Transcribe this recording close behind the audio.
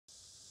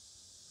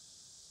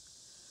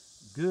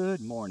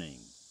Good morning.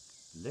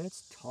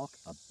 Let's talk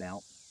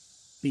about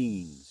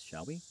beans,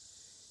 shall we?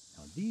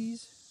 Now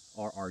these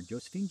are our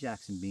Josephine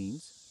Jackson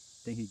beans.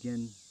 Thank you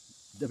again,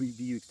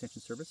 WVU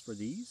Extension Service, for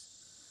these.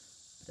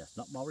 But that's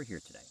not why we're here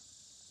today.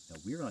 Now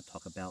we're going to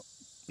talk about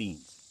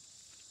beans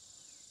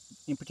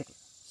in particular.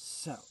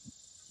 So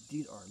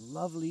these are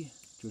lovely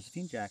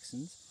Josephine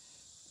Jacksons.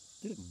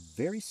 They look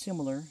very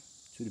similar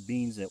to the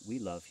beans that we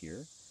love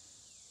here,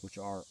 which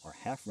are our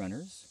half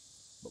runners.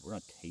 But we're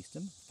going to taste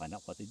them, find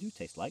out what they do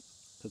taste like,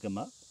 cook them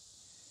up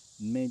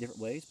many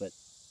different ways, but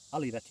I'll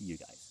leave that to you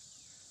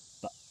guys.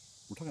 But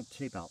we're talking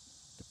today about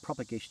the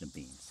propagation of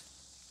beans.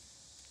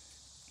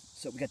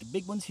 So we got the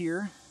big ones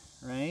here,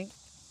 right?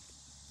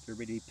 They're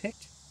ready to be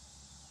picked.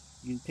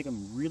 You can pick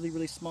them really,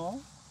 really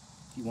small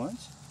if you want,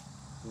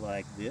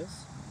 like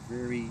this,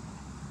 very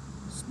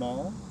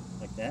small,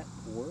 like that,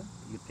 or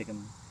you can pick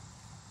them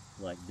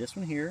like this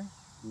one here,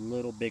 a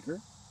little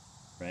bigger,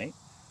 right?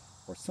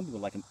 Or some people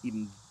like them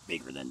even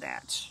bigger than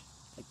that,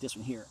 like this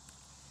one here.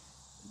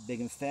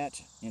 Big and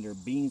fat, and their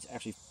beans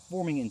actually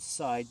forming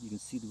inside. You can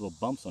see the little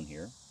bumps on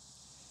here.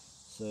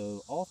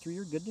 So all three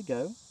are good to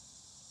go.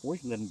 Or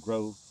you can let them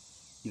grow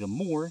even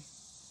more.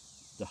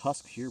 The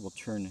husk here will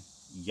turn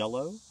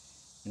yellow, and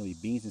there'll be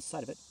beans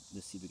inside of it.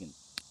 Let's see if we can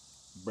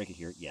break it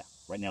here. Yeah,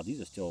 right now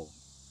these are still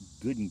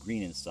good and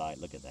green inside.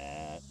 Look at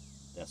that.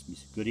 That's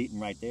good eating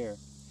right there.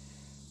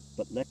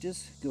 But let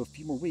this go a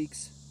few more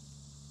weeks.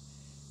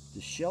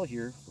 The shell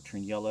here will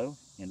turn yellow,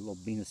 and the little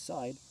bean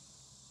inside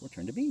will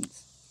turn to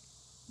beans.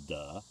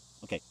 Duh.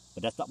 Okay,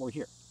 but that's not why we're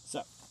here.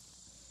 So,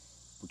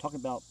 we're talking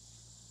about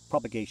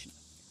propagation.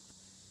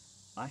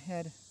 I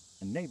had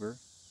a neighbor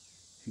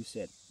who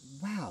said,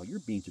 wow, your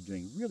beans are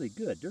doing really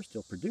good. They're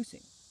still producing.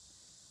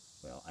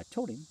 Well, I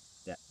told him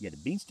that, yeah, the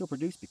beans still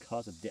produce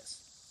because of this.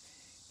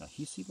 Now,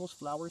 you see those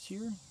flowers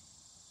here?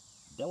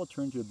 That will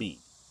turn into a bean.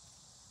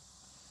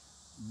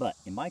 But,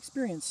 in my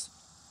experience,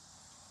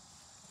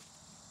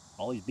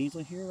 all these beans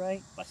on here,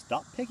 right? If I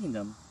stop picking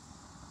them,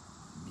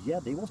 yeah,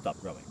 they will stop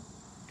growing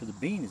because the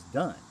bean is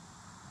done.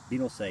 The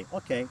bean will say,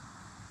 okay,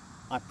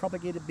 I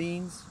propagated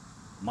beans,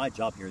 my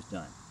job here is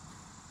done.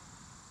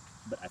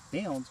 But I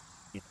found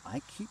if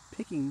I keep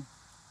picking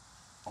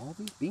all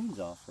these beans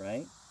off,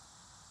 right?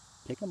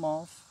 Pick them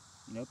off,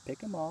 pick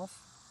them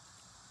off.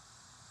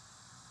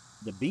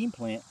 The bean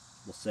plant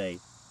will say,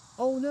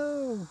 oh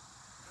no,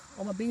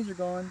 all my beans are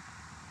gone.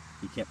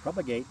 You can't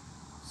propagate,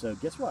 so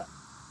guess what?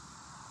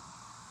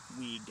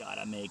 We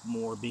gotta make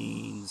more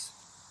beans.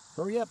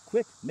 Hurry up,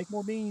 quick, make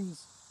more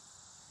beans.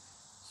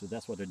 So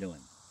that's what they're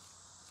doing.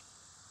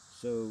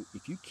 So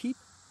if you keep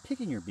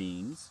picking your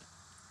beans,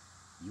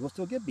 you will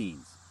still get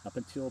beans up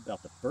until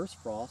about the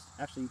first frost.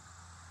 Actually,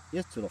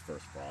 it's till the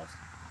first frost,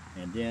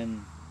 and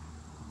then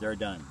they're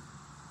done.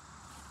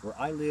 Where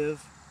I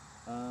live,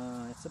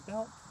 it's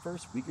about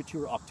first week or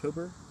two of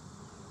October.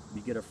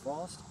 We get a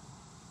frost,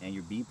 and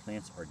your bean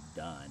plants are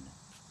done.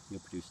 You'll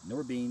produce no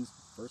more beans.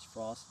 First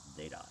frost,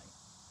 they die.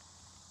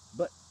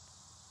 But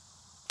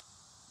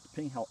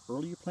depending how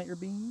early you plant your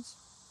beans,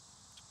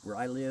 where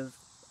I live,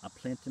 I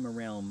plant them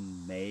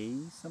around May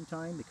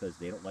sometime because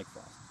they don't like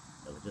frost,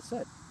 as I just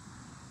said.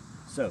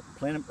 So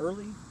plant them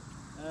early,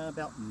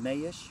 about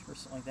May-ish or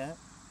something like that,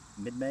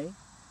 mid-May,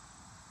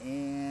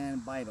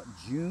 and by about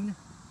June,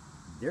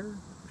 they're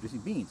producing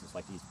beans. It's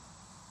like these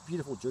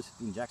beautiful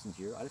Josephine Jacksons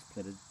here. I just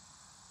planted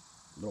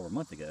a little over a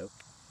month ago,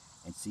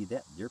 and see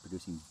that they're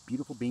producing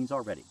beautiful beans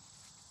already.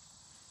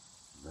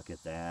 Look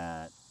at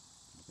that.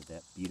 Look at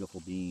that,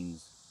 beautiful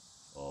beans.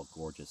 Oh,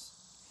 gorgeous.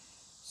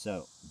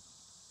 So,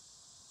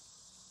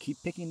 keep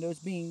picking those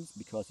beans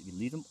because if you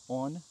leave them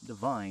on the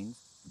vines,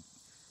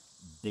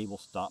 they will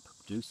stop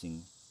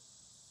producing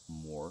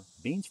more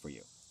beans for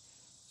you.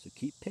 So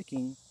keep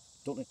picking.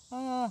 Don't think,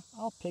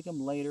 I'll pick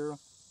them later.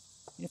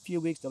 In a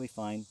few weeks, they'll be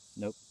fine.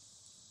 Nope.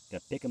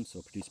 Gotta pick them so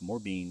they'll produce more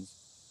beans.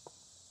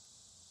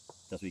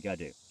 That's what you gotta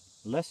do.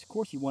 Unless, of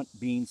course, you want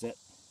beans that,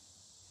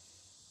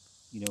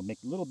 make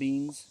little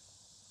beans.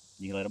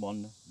 You can let them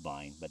on the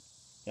vine, but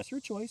that's your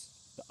choice.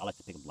 But I like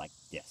to pick them like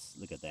this.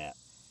 Look at that.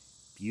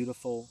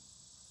 Beautiful,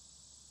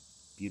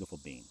 beautiful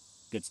bean.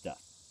 Good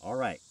stuff. All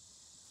right.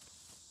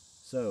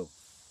 So,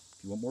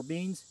 if you want more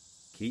beans,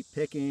 keep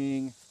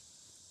picking.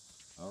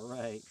 All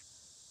right.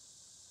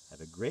 Have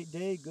a great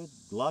day, good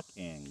luck,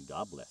 and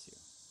God bless you.